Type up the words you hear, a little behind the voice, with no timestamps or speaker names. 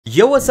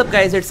Yo, what's up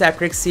guys, it's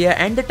ApTreX here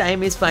and the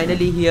time is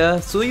finally here.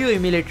 SUYU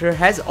Emulator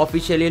has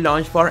officially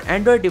launched for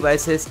Android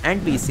devices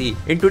and PC.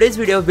 In today's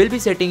video, we'll be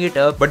setting it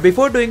up, but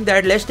before doing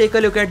that, let's take a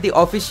look at the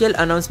official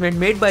announcement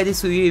made by the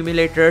SUYU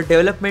Emulator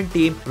development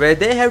team, where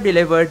they have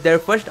delivered their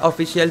first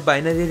official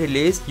binary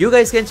release. You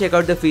guys can check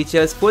out the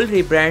features, full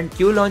rebrand,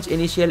 Q-Launch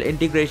initial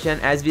integration.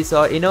 As we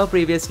saw in our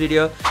previous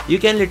video, you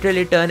can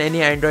literally turn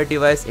any Android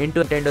device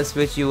into Nintendo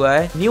Switch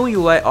UI, new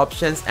UI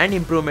options and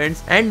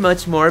improvements and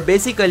much more.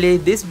 Basically,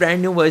 this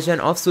brand new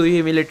version of SUYU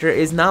Emulator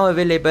is now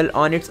available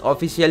on its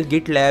official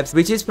GitLab,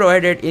 which is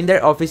provided in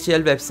their official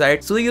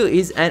website. SUYU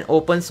is an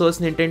open source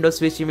Nintendo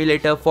Switch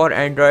emulator for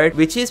Android,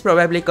 which is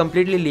probably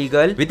completely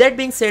legal. With that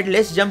being said,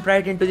 let's jump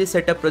right into the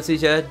setup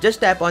procedure.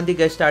 Just tap on the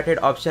get started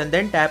option,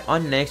 then tap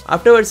on next.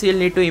 Afterwards, you'll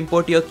need to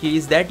import your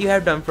keys that you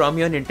have dumped from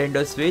your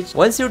Nintendo Switch.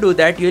 Once you do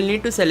that, you'll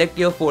need to select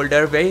your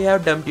folder where you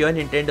have dumped your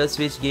Nintendo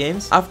Switch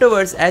games.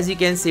 Afterwards, as you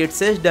can see, it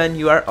says done,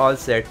 you are all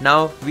set.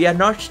 Now, we are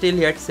not still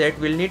yet set.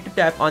 We'll need to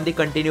tap on the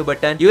continue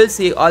button. You will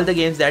see all the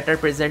games that are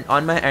present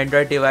on my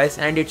Android device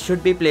and it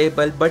should be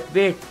playable, but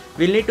wait,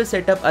 we'll need to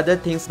set up other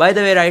things. By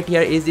the way, right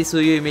here is the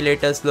SUYU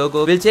Emulator's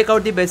logo. We'll check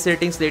out the best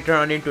settings later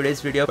on in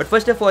today's video, but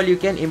first of all, you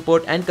can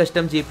import and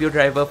custom GPU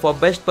driver for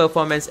best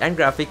performance and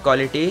graphic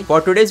quality. For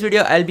today's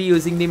video, I'll be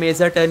using the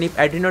Mesa Turnip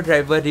Adreno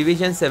driver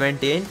revision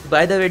 17.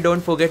 By the way,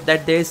 don't forget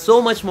that there is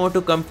so much more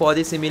to come for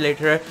this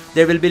emulator.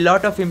 There will be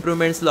lot of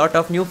improvements, lot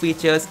of new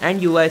features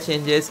and UI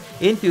changes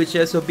in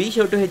future, so be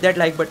sure to hit that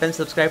like button,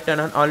 subscribe, turn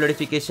on all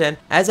notification,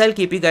 as I'll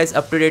keep you guys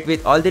up to date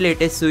with all the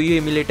latest SUYU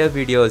emulator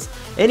videos.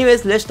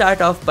 Anyways, let's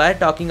start off by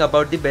talking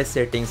about the best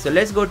settings. So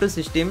let's go to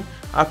system.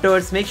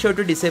 Afterwards, make sure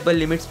to disable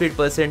limit speed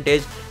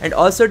percentage and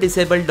also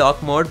disable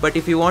dock mode, but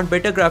if you want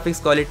better graphics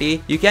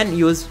quality, you can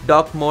use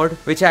dock mode,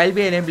 which I'll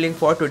be enabling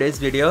for today's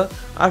video.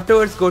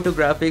 Afterwards, go to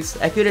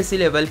graphics, accuracy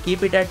level,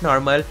 keep it at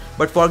normal,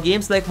 but for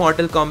games like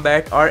Mortal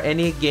Kombat or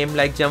any game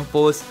like Jump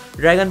Force,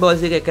 Dragon Ball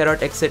Z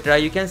Kakarot, etc.,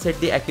 you can set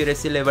the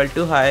accuracy level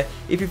to high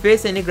if you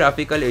face any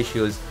graphical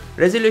issues.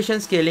 Resolution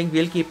scaling,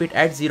 will keep it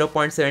at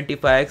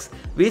 0.75x.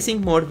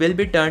 VSync mode will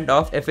be turned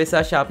off.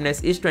 FSR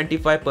sharpness is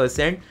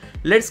 25%.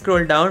 Let's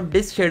scroll down.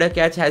 Disk shader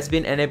cache has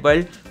been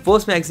enabled.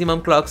 Force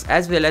maximum clocks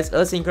as well as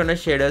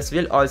asynchronous shaders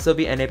will also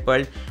be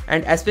enabled,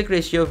 and aspect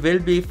ratio will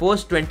be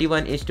forced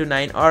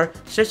 21:9 or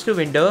stretch to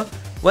window.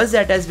 Once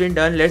that has been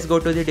done, let's go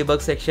to the debug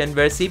section,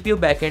 where CPU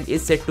backend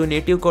is set to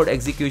native code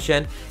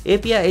execution,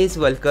 API is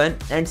Vulkan,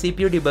 and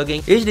CPU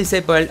debugging is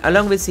disabled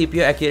along with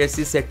CPU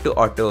accuracy set to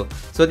auto.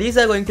 So these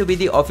are going to be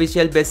the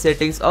official best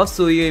settings of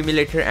SUYU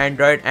Emulator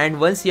Android, and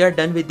once you are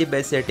done with the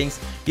best settings,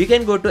 you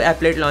can go to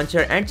Applet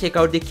Launcher and check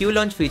out the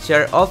Q-Launch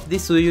feature of the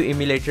SUYU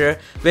Emulator,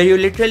 where you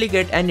literally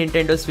get a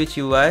Nintendo Switch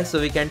UI.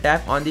 So we can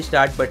tap on the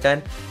start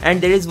button,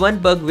 and there is one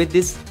bug with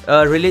this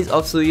release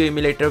of SUYU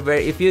Emulator, where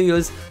if you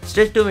use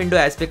stretch to window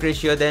aspect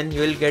ratio, then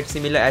you will get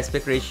similar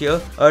aspect ratio.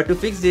 To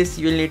fix this,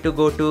 you will need to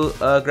go to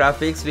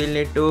graphics. We'll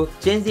need to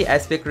change the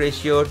aspect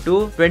ratio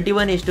to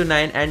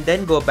 21:9 and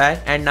then go back,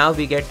 and now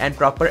we get an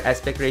proper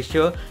aspect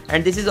ratio,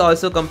 and this is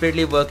also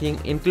completely working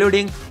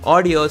including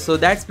audio, so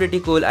that's pretty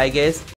cool, I guess.